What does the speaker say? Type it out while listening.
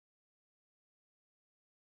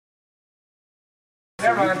So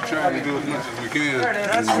we try to do as much as we can.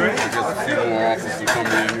 That's great. I guess a few more officers come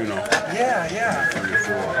in, you know. Yeah. 3 or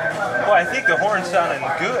 4. Well, I think the horn sounded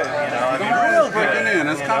good, you know. I mean, real good. Breaking in.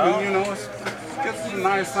 It's coming, you know. It's a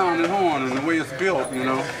nice sounding horn, and the way it's built, you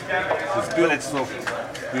know. It's built so,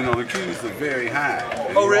 you know, the keys are very high.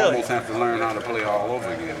 Oh, really? You almost have to learn how to play all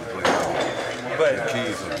over again to play the horn. But the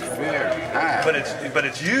keys are very high. But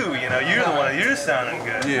it's you know, you're the one. You're sounding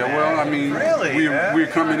good. Yeah, well, I mean, really, we're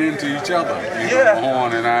coming into each other. You know, the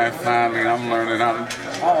horn and I finally, I'm learning how to.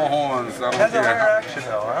 All horns. I don't has care. A higher action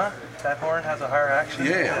though, huh? That horn has a higher action.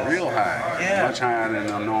 Yeah, real high. Yeah. Much higher than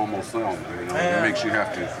a normal cylinder. You know, it makes you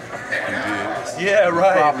have to. Yeah,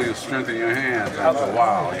 right. Probably will strengthen your hands after a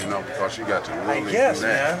while, you know, because you got to really. I guess,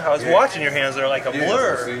 man. I was watching your hands; they're like a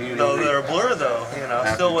blur. So see, you know, they're a blur, though. You know,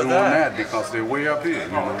 still with that because they're way up here.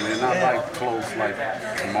 You know, they're not like close like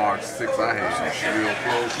Mark 6 I had. Real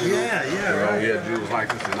close. You know? Right. Yeah, jewels like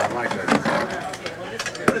this, and I like that.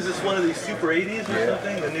 What is this? One of these Super 80s or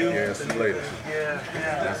something? The new. Yeah, it's the latest. Yeah.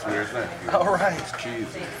 That's where it's at. You know? All right. It's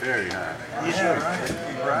keys are very high. Yeah,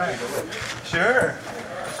 right. Sure.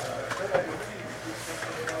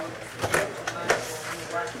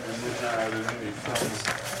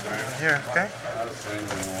 Here, okay?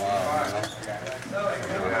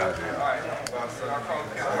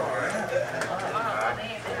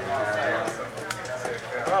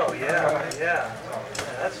 Oh, yeah.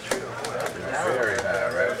 That's true. Very high,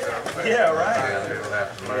 right? Yeah, right. You'll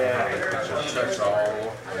have to learn how to put your touch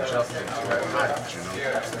all adjusted to that height, you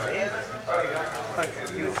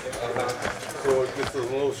know? So it gets a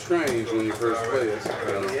little strange when you first play it.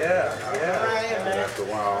 Yeah. After a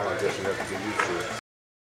while, I guess you have to get used to it.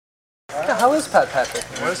 Yeah, how is Pat Patrick?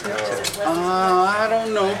 What is he up to? I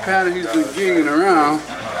don't know. Pat, he's been gigging around.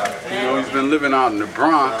 You know, he's been living out in the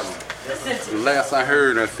Bronx. The last I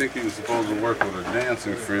heard, I think he was supposed to work with a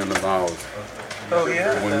dancing friend of ours. Oh,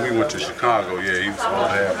 yeah? When we went to Chicago, he was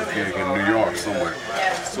supposed to have a gig in New York somewhere.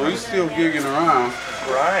 So he's still gigging around.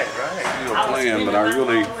 Right. Still playing, but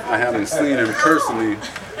I haven't seen him personally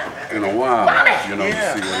in a while, you know, to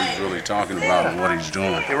see what he's really talking about and what he's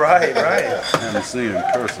doing. Right. I haven't seen him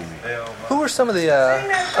personally. Who were some of the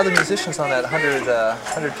other musicians on that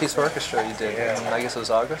 100-piece orchestra you did? I guess it was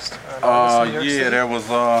August? There was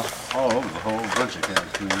a whole bunch of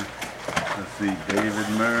cats, man. Let's see, David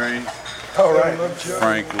Murray. Oh, right.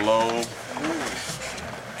 Frank Lowe,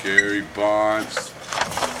 Gary Barnes,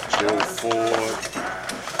 Joe Ford,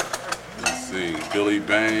 let's see, Billy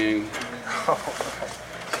Bang,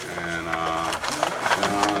 and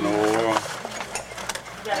John Orr,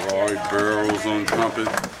 Roy Burrows on trumpet,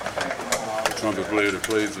 the trumpet player that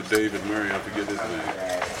plays with David Murray, I forget his name.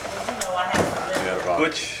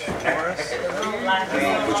 Butch Morris? No,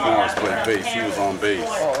 Butch Morris played bass. He was on bass.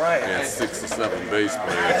 Oh, right. He had 6 or 7 bass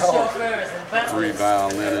players, 3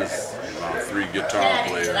 violinists, about 3 guitar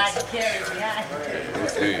players.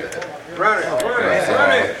 What's his name?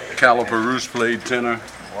 Caliper Roosh played tenor.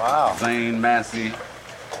 Wow. Zane Massey.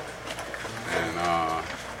 And I'm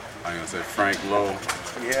going to say Frank Lowe.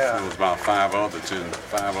 Yeah. There was about 5 other tenor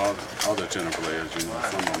players, you know.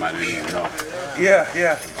 Some of them I didn't even know.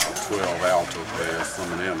 Yeah. 12 alto players,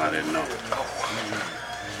 some of them I didn't know.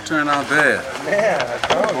 Turned out bad. Yeah.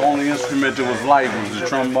 The only instrument that was light was the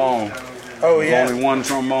trombone. Oh, yeah. Only one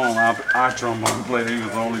trombone. Our trombone player, he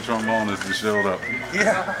was the only trombonist that showed up.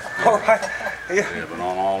 Yeah. All right. Yeah, but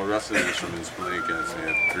on all the rest of the instruments played, guys, we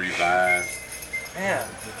had 3 vibes. Yeah.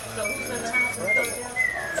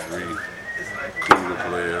 3 cooler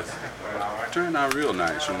players. Turned out real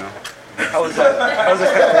nice, you know. How was that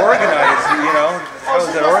organized, you know? How was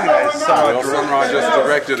that organized? Well, somehow I just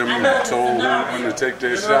directed them and told them when to take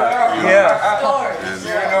their shot. You know? Yeah. And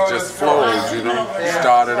it just flows, you know.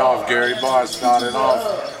 Started off, Gary Barr started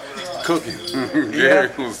off cooking. Gary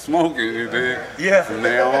was smoking, you dig? Yeah. From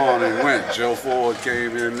there on it went. Joe Ford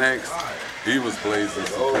came in next. He was blazing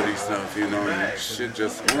some pretty stuff, you know, and shit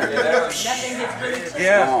just went.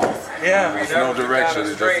 Yeah. There's no direction,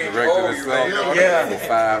 it just directed itself for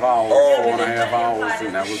 5 hours, 4.5 hours,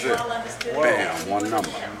 and that was it. Bam, one number.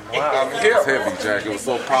 Wow. It was heavy, Jack. It was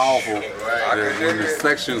so powerful that when the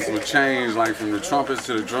sections would change, like from the trumpets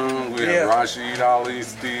to the drums, we had Rashid Ali,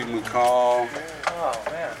 Steve McCall. Oh,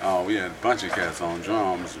 man. Oh, we had a bunch of cats on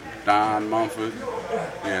drums. Don Mumford.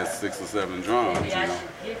 He had 6 or 7 drums, you know.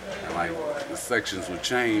 And like the sections would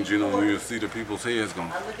change, you know, when you would see the people's heads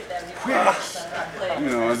going, you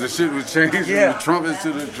know, as the shit would change from the trumpets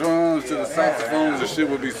to the drums to the saxophones, the shit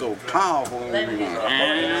would be so powerful. And we'd be going,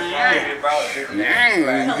 and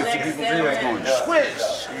you could see people's heads going,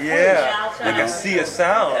 swish. Yeah. You can see a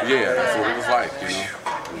sound. Yeah, that's what it was like, you know.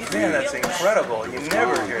 It was Man, that's incredible. You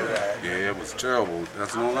never hear that. Yeah, it was terrible.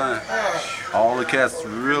 That's no lie. All the cats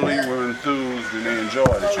really were enthused and they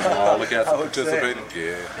enjoyed it. You know, all the cats I that would say. participated.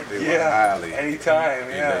 Yeah, they were highly anytime,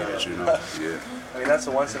 yeah. elated. You know, yeah. I mean, that's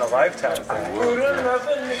a once in a lifetime thing. I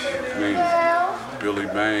mean, Billy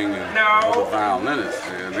Bang and other violinists,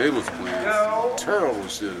 man, they was playing some terrible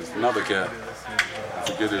shit. There's another cat, I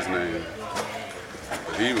forget his name,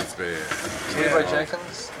 but he was bad. Leroy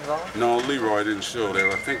Jenkins involved? No, Leroy didn't show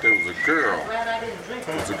there. I think there was a girl.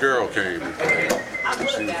 There was a girl came and played.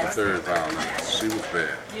 She was the third violinist. She was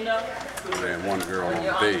bad. They had one girl on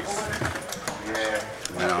the bass.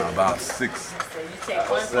 Now about 6,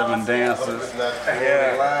 7 dancers. Yeah.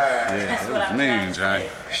 Yeah, it was mean, Jay.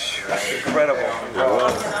 That's incredible. It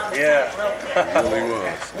was. Yeah. It really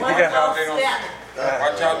was. I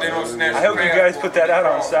hope you guys put that out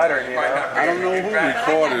on Saturn, you know? I don't know who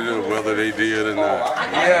recorded it, whether they did or not.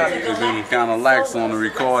 Yeah. They've been kind of lax on the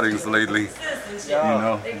recordings lately. You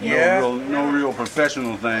know, no real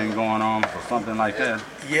professional thing going on for something like that.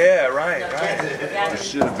 Yeah, right. It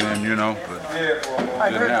should have been, you know, but it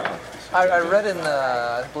didn't happen. I read in,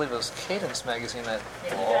 I believe it was Cadence magazine that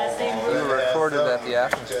we were recorded at the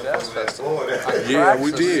Athens Jazz Festival. Yeah,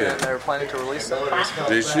 we did. And they were planning to release it.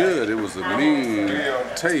 They should. It was a mean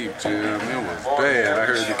tape, Jim. It was bad. I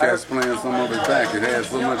heard the cats playing some of it back. It had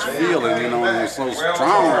so much feeling, you know, and it was so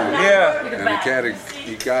strong. Yeah. And the cat,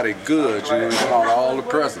 he got it good, you know, he caught all the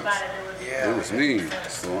presents. Yeah. It was mean.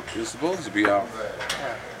 So it's supposed to be out.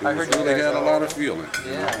 It I heard you really guys had a lot of feeling.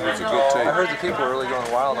 You know? It was a good tape. I heard the people were really going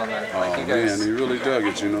wild on that. Like you guys. Man, they really dug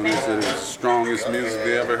it, you know. They said it was the strongest music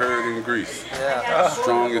they ever heard in Greece. Yeah.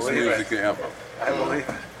 Strongest music ever. I believe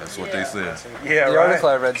it. That's what they said. Yeah, The right. article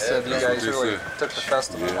I read said you That's guys what they really said. took the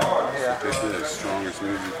festival. Yeah. They said the strongest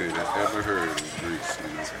music they'd ever heard in Greece, you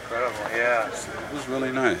know. Incredible, yeah. So it was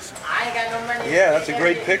really nice. Yeah, that's a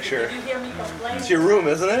great picture. It's your room,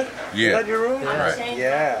 isn't it? Yeah. Is that your room? Right.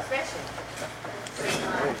 Yeah.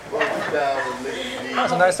 That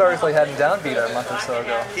was a nice article you had in Downbeat a month or so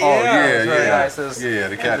ago. Oh, yeah, It was very yeah. nice. It was Yeah,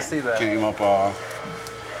 the good cat to see that. came up to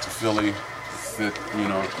Philly, sit, you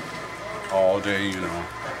know, all day, you know,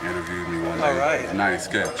 interviewed me one day. All right. Nice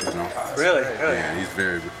cat, you know. Really? Yeah, he's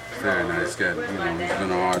very nice cat. You know, he's been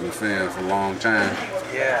an ardent fan for a long time.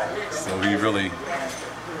 Yeah. So he really,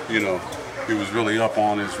 you know, he was really up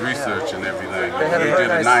on his research and everything. They had a He very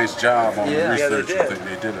did a nice- nice job on the Yeah. Yeah, they research. did. I think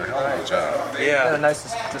they did a hell of a job. They had a Yeah. nice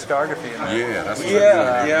discography in there. Yeah, that's what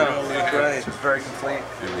Yeah, they yeah. did. Right. It was very complete.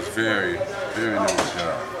 It was very nice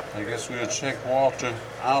job. I guess we'll check Walter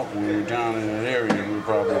out when we're down in that area, and we'll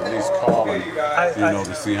probably at least call him, you know,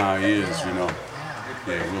 to see how he is, you know.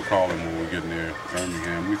 Yeah, we'll call him when we get near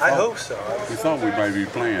Birmingham. I hope so. We thought we might be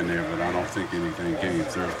playing there, but I don't think anything came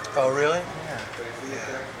through. Oh, really?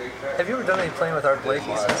 Have you ever done any playing with Art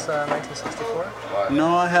Blakey since 1964?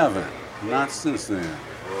 No, I haven't. Not since then.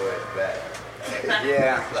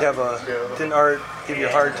 Didn't Art give you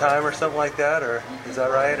a hard time or something like that, or is that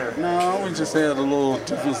right? Or No, we just had a little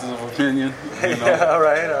difference of opinion. You know. yeah, all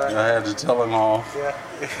right. I had to tell him off. Yeah.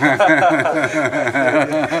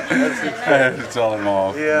 I had to tell him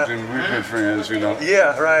off. Yeah. We're good friends, you know.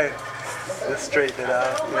 Yeah, right. Let's straighten it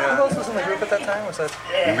out. Who Yeah. else was in the group at that time? Was that?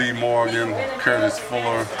 Lee Morgan, Curtis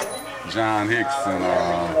Fuller, John Hicks, and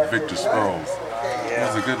Victor Sproles. It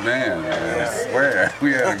was a good band, man. I swear.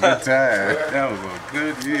 We had a good time. That was a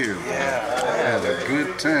good year. Yeah. We had a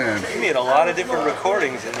good time. You made a lot of different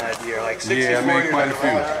recordings in that year, like 64. Yeah, I made quite a few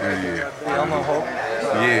that year. The Elmo Hope?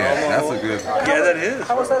 Yeah, that's a good. Yeah, that is.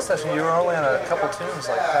 How was that session? You were only on a couple tunes,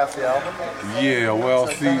 like half the album? Yeah, well,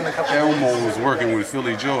 see, Elmo was working with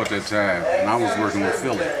Philly Joe at that time, and I was working with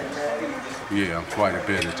Philly. Yeah, quite a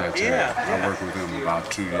bit at that time. Yeah. I worked with him about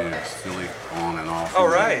 2 years, Philly, on and off. Oh,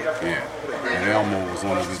 right. Yeah. And Elmo was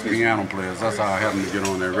one of his piano players. That's how I happened to get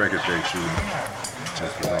on that record day, you know.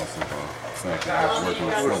 Just because of the fact that I was working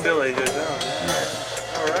with With Philly. Philly,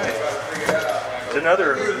 all right. It's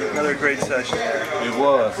another great session. It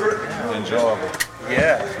was enjoyable.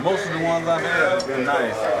 Yeah. Most of the ones I've had have been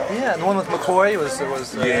nice. Yeah, and the one with McCoy was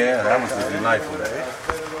Yeah, that was a delightful day.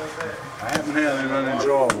 I haven't had an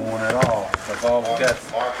unenjoyable one at all. Because all the cats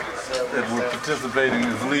that were participating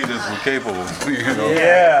as leaders were capable. You know?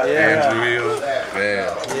 Yeah. Andrew Hill,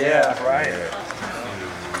 bad. Yeah, right.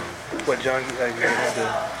 What, John, you had to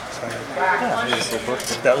this little book.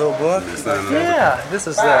 that little book? Yeah, this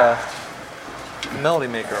is the Melody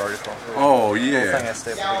Maker article. Oh, The thing I yeah.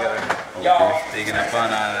 stapled together. Okay. Taking the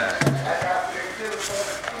fun out of that.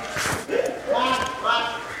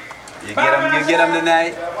 You get them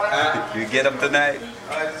tonight? You get them tonight?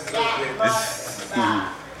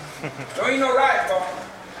 There ain't no right, bro.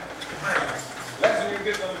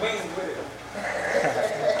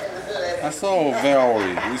 I saw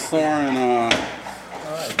Valerie. We saw her in,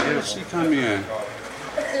 where did she come in?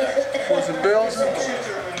 Was it Belgium?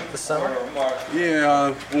 The summer?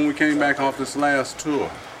 Yeah, when we came back off this last tour.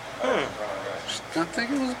 I think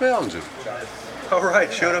it was Belgium. All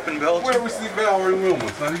right, showed up in Belgium. Where did we see Valerie Wilmot,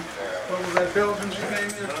 honey? What was that, Belgium she came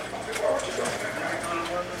in?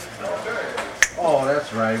 Oh,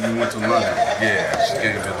 that's right. We went to London. Yeah, she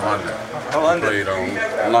came to London. London. Played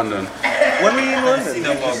on London. When were you in London?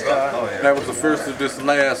 That was the first of this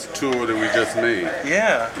last tour that we just made.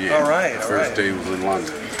 Yeah. Yeah. All right. The All first right. day was in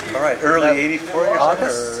London. All right. Early '84.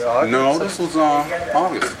 August? No, this was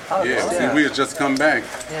August. Yeah, yeah. see, we had just come back.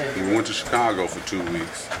 We went to Chicago for 2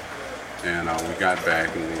 weeks. And we got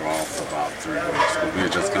back and we were off for about 3 weeks. But we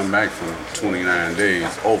had just come back from 29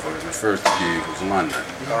 days over. And the first gig was London.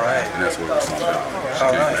 All right. And that's where we saw Valerie. She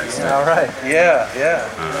All came right. back. All right. Yeah. Yeah.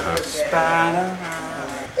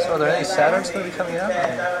 So are there any Saturns going to be coming out?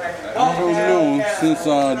 I don't know, since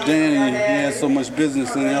Danny had so much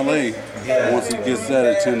business in L.A., once he gets that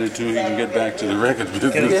attended to, he can get back to the record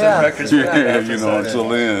business. Get some Yeah. records back Yeah, after you know, Saturday. until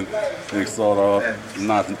then, there's sort of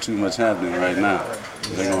not too much happening right now.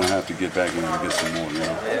 They're going to have to get back and get some more, you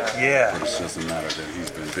know. Yeah. But it's just a matter that he's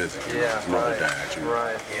been busy. Yeah, His mother right. died, you know.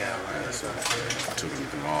 Right. Yeah. And so it took him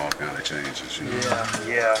through all kind of changes, you know. Yeah.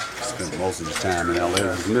 Yeah. Spent most of his time in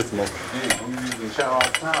L.A. He missed most of the gigs. We were using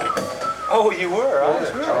Charles Tower. Oh, you were.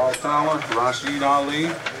 Charles Tower, Rashid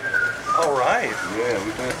Ali. All right. Yeah,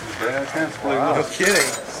 we danced with Brad Pence. No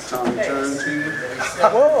kidding. Tommy Turntine.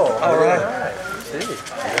 Whoa. All right.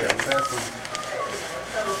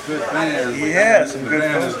 Good band. Yeah, some the good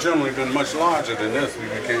band folks. has generally been much larger than this. We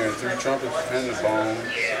were carrying 3 trumpets and the bone,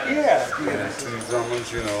 Yeah. and 2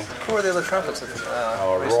 drummers, you know. Who are the other trumpets?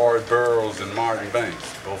 Roy Burroughs and Martin Banks.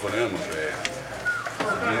 Both of them were bad.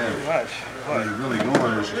 Much. What was really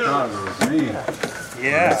going in Chicago was me. The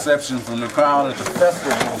Yeah. reception from the crowd at the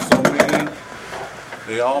festival was so mean,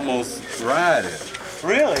 they almost rioted.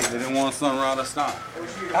 Really? They didn't want Sunrise to stop.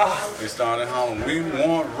 Ah. They started hollering, "We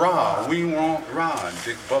want Ra, we want Ra." And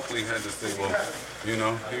Dick Buckley had to say, well, you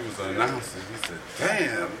know, he was an announcer. He said,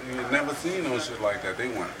 damn, you had never seen no shit like that. They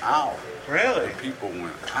went out. Really? The people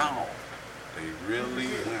went out. They really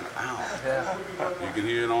went out. Yeah. You can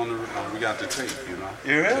hear it on the, we got the tape, you know.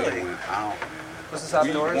 You really? They went out, man. Was this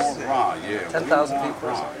outdoors? We want Ra, yeah. 10,000 we want people.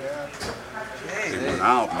 Ra. Hey. They went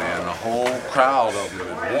out, man. The whole crowd of them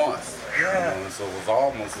at once. Yeah. You know, and so it was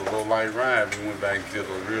almost a little light ride. We went back and did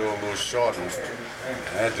a little short one.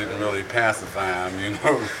 That didn't really pacify them, you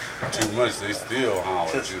know, too much. They still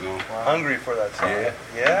hollered, Just you know. hungry for that song. Yeah.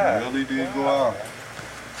 Yeah. Really did go out.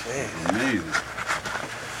 Jeez. Amazing.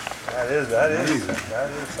 That is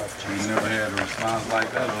something. We never had a response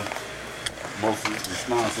like that. Most of the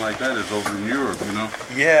response like that is over in Europe, you know.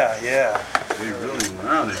 Yeah, yeah. They really went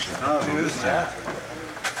out in Chicago this time.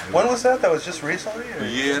 When was that? That was just recently? Or?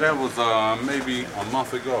 Yeah, that was maybe a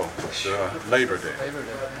month ago. Labor Day. Labor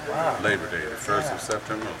Day. Wow. Labor Day, the 1st of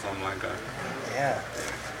September or something like that. Yeah.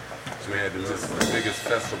 So we had to miss the biggest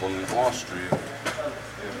festival in Austria,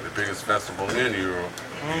 the biggest festival in Europe.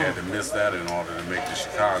 We had to miss that in order to make the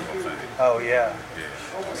Chicago thing. Oh, yeah. Yeah,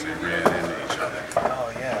 because they ran into each other.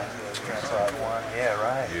 Oh, yeah. That's what I want. Yeah,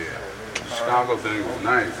 right. Yeah. The Chicago thing was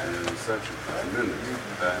nice and the reception was tremendous.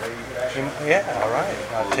 Yeah, all right.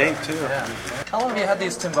 On tape, too. Yeah. How long have you had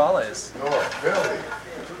these timbales?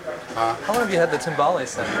 How long have you had the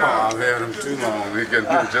timbales then? Oh, I've had them too long. They can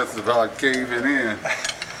just about caving in.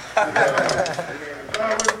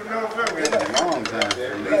 It's a long time,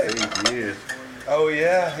 at least 8 years. Oh,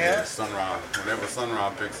 yeah, yeah. Sunrise. Whenever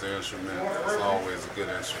Sunrise picks the instrument, it's always a good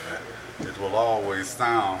instrument. It will always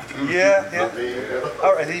sound. Yeah, yeah.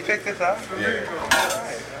 All right, he picked this up? Yeah.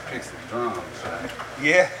 Picks the drums.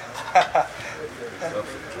 Yeah. Picks up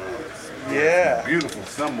the drums. Yeah. Beautiful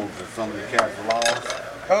cymbals that some of the cats lost.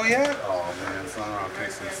 Oh, yeah? Oh man, Sunrise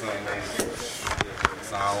picks some cymbals.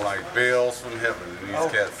 Sound like bells from heaven. And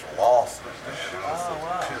these cats lost them. You know, so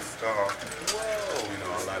pissed off. You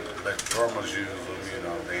know, let drummers use them, you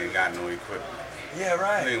know, they ain't got no equipment. Yeah,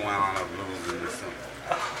 right. They wound up losing this cymbal.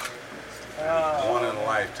 One in a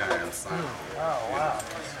lifetime sound. Oh, wow.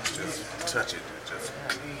 Just touch it, just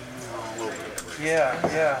all over the place. Yeah,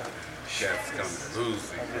 yeah. Cats come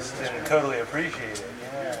losing. I just didn't totally appreciate it.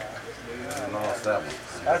 Yeah. I lost that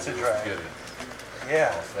one. That's a drag. Get it.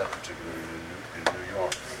 Yeah. Lost that particularly in New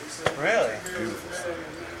York. Really? Beautiful sound,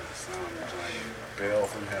 man. It sounded like a bell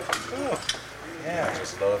from heaven. Ooh. Yeah. I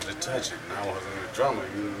just love to touch it. And I wasn't a drummer,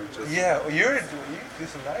 you know, just. Yeah, well, you do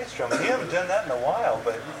some nice drumming. You haven't done that in a while,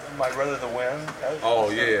 but My Brother the Wind. Oh,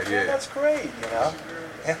 yeah, yeah. That's great, you know.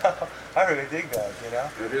 I really dig that, you know.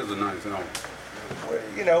 It is a nice album.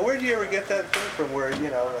 Where do you ever get that thing from? Where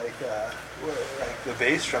like the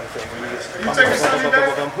bass drum thing? Where you just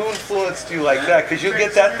who influenced you like that? Because you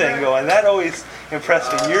get that thing going. That always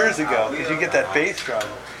impressed me years ago. Because you get that bass drum,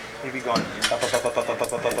 you'd be going up,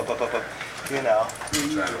 you know,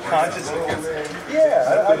 consciously.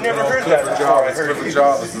 Yeah, I've never heard that before. I heard Clifford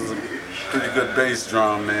Jarvis is a pretty good bass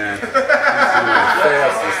drum, man. He's doing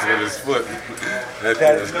fastest with his foot.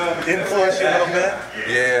 that influenced you a little bit.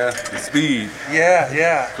 Yeah, the speed.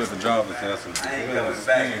 Yeah. Clifford Jarvis has some really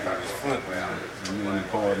speed with his foot, man. And the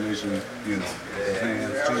coordination, you know, with his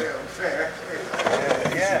hands too.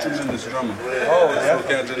 Yeah. Tremendous drummer. Oh,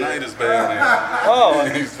 Look at tonight is bad. Oh,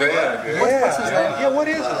 He's bad. what's his name? Yeah, what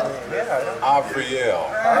is his name? Yeah. Afriel.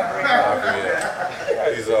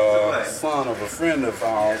 He's a son of a friend of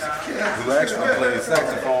ours who actually played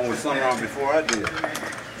saxophone with Sunrise before I did.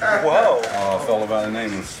 Whoa. A fellow by the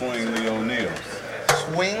name of Swing Lee O'Neill.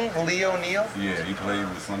 Swing Lee O'Neill? Yeah, he played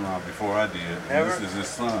with Sunrise before I did. Never? This is his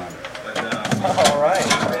son. All right.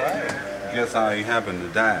 Guess how he happened to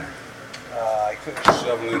die? I couldn't.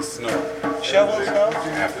 Shoveling snow. Shoveling snow?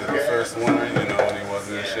 After the first winter, you know, when he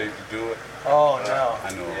wasn't in shape to do it. Oh, no.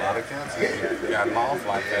 I know a lot of cats who gotten off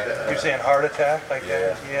like that. You're saying heart attack like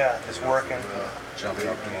that? Yeah, just working. Jumping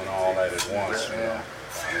up doing all that at once, you know,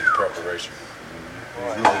 in preparation.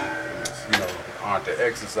 Really, you know, aren't the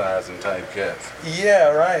exercising type cats. Yeah,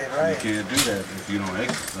 right. You can't do that if you don't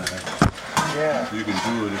exercise. Yeah. You can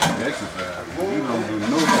do it if you exercise. If you don't do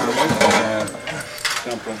no kind of exercise,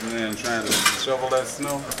 jump up in there and try to shovel that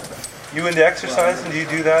snow. You into exercising? Do you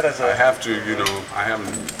do that as I a... have to, you know, I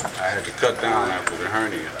had to cut down after the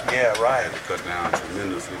hernia. Yeah, I right. had to cut down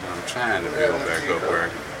tremendously, but I'm trying to build back up where I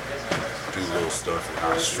can do little stuff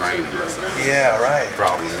without straining myself. Yeah, right. The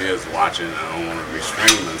problem is watching, I don't want to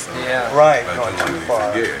restrain myself. Yeah. Right, By going doing too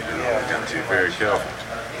far. anything. Yeah, you know, I got to be very careful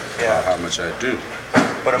about how much I do.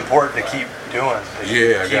 But important to keep doing.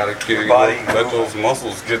 Yeah, I gotta keep keep your body let moving. those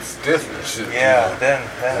muscles get stiff and shit. Yeah, you know. then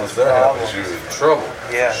Once it's that a problem. happens, you're in trouble.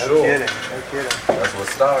 Yeah, for no sure. kidding. That's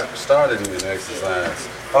what started me in exercise.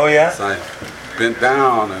 Oh, yeah? So I bent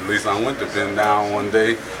down, at least I went to bend down one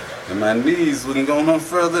day, and my knees wouldn't go no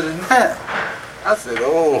further than that. I said,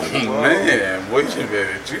 oh man, wait a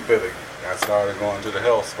minute, you better. I started going to the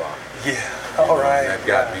health spa. Yeah, all right. That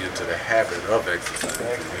got me into the habit of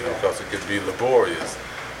exercising, you know, because it could be laborious.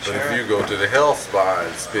 But if you go to the health spa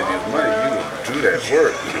and spend your money, you will do that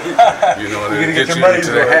work. You know, and it'll get you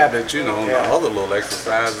into the habit, you know, the other little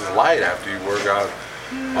exercises light after you work out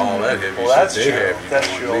all that heavy shit they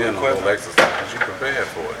have you doing. Then a little exercise, you prepare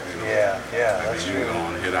for it, you know. Yeah, that's You're true.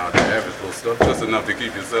 going to hit out the average little stuff, just enough to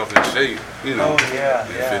keep yourself in shape, you know. Oh, yeah.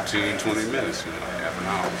 In 15, 20 minutes, you know, half an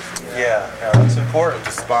hour. Yeah, that's important.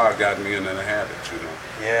 The spa got me into the habit, you know.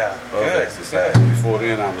 Yeah, Of good. exercise. Before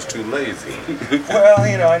then, I was too lazy. Well,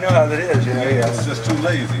 you know, I know how that is, you know. I was just too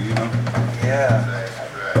lazy, you know. Yeah,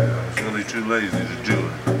 I was really too lazy to do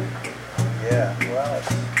it. yeah. Well,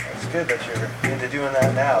 it's good that you're into doing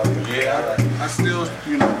that now. Yeah, I still,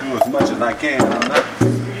 you know, do as much as I can. I'm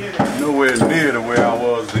not nowhere near to where I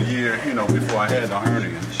was the year, you know, before I had the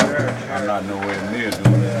hernia. Sure. I'm not nowhere near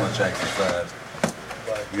doing as much exercise.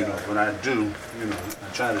 But, You know, when I do, you know,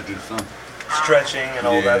 I try to do something. stretching and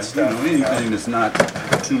all that stuff. You know, anything that's not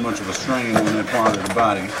too much of a strain on that part of the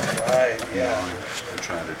body. Right, You know, I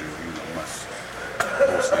try to do, you know,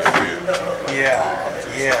 mostly here.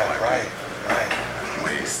 yeah, right.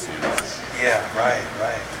 Waist, you know. Yeah, right.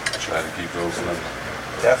 I try to keep those levels.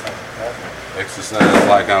 Definitely. Exercise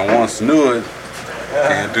like I once knew it.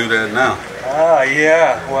 Can't do that now. Ah,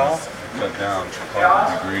 yeah, well, Cut down to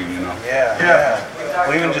a degree, you know. yeah.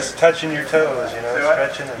 Well, even just touching your toes, you know,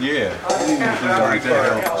 stretching. And, Yeah, anything like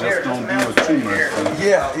that. Just don't do it too much.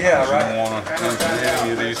 yeah, You right. don't want to injure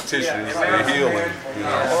any of these tissues. They're healing, you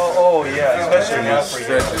know. Oh, yeah, especially now Just for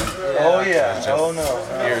you. stretching. Oh, yeah. Just Oh,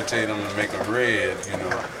 no. irritate them and make them red, you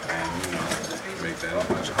know, and you know, make that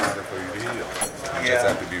much harder for you to heal. I just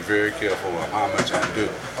have to be very careful of how much I do.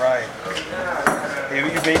 Right. You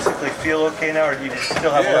basically feel okay now, or do you just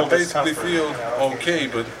still have a Yeah, I little basically discomfort? feel you know? okay,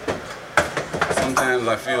 but sometimes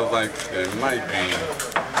I feel like there might be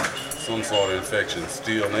some sort of infection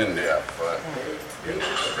still in there, but you know,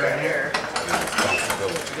 there's a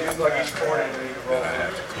possibility that I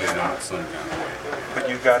have to clean out some kind of way. But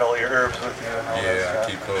you've got all your herbs with you and all that Yeah, I stuff.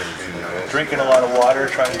 keep those, you know. Drinking a lot of water,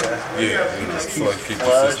 trying to Yeah, you know, keep the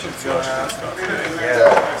flush system and going flushed and out. stuff.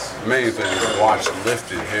 Yeah. The main thing is watch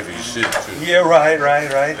lifting heavy shit too. Yeah, right.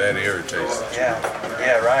 That irritates me.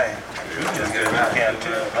 Yeah, right. You can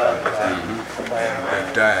too.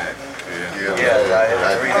 That diet, yeah. You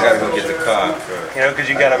gotta go get the car first. You know, because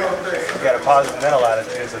you got a positive mental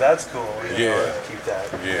attitude, so that's cool. You know, to keep that.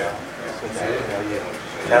 Yeah. So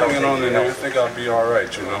that, Hanging on in there, I think I'll be all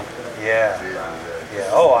right, you know. Yeah.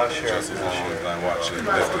 Oh, I'm sure. Just as long as I watch it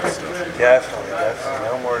lifting stuff. Definitely.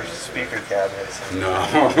 No more speaker cabinets. No.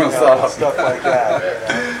 Stuff like that.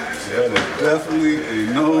 That is definitely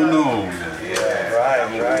a no-no. Yeah,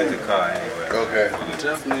 right. Get the car anyway. Okay.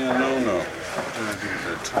 Definitely a no-no.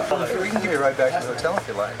 We can give you right back to the hotel if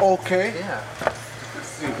you like. Okay. Yeah.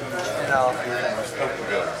 And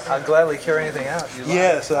I'll gladly carry anything out you like.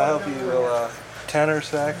 Yes, I'll help you. Tenor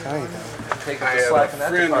sax, anything. Take I up the had slack a in that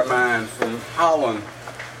friend of department. mine from Holland.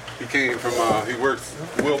 He came from, he works,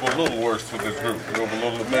 Wilbur Little works with this group. Wilbur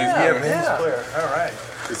Little bass player. Yeah. Clear. All right.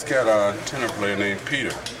 He's got a tenor player named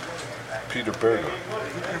Peter Berkeley.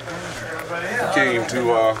 He came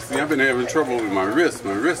to, see, I've been having trouble with my wrist.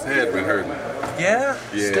 My wrist had been hurting. Yeah?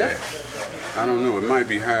 Yeah. I don't know, it might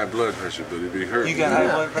be high blood pressure, but it be hurting. You got high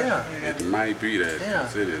blood pressure? It might be that. Yeah.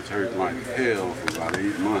 It has hurt like hell for about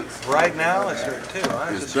 8 months. Right now it's hurt too.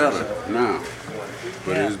 It's better now.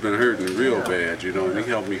 But it's been hurting real bad, you know. And he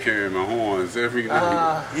helped me carry my horns every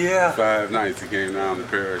night. Yeah. 5 nights he came down to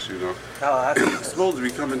Paris, you know. Oh, He's supposed to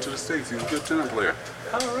be coming to the States. He's a good tenor player.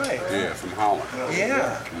 all right. Yeah, from Holland.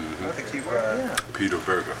 Yeah. I think you Peter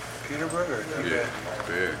Berger. Peter Berger. Yeah,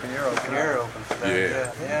 bad. You're open for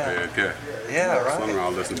that. Yeah, bad guy. Yeah, right. Somehow I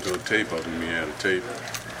listened to a tape of him. He had a tape.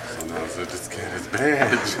 So now I said, this cat is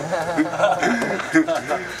bad.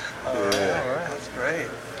 All right. That's great.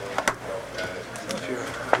 So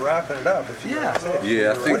you're wrapping it up. If you Yeah.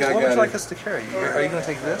 Yeah, I think What I would you got like it. us to carry? Are you going to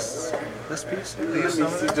take this piece? Let me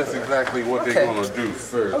see just exactly what Okay. they're going to do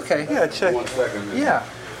first. Okay. Yeah, check. 1 second. Yeah.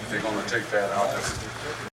 They're going to take that out.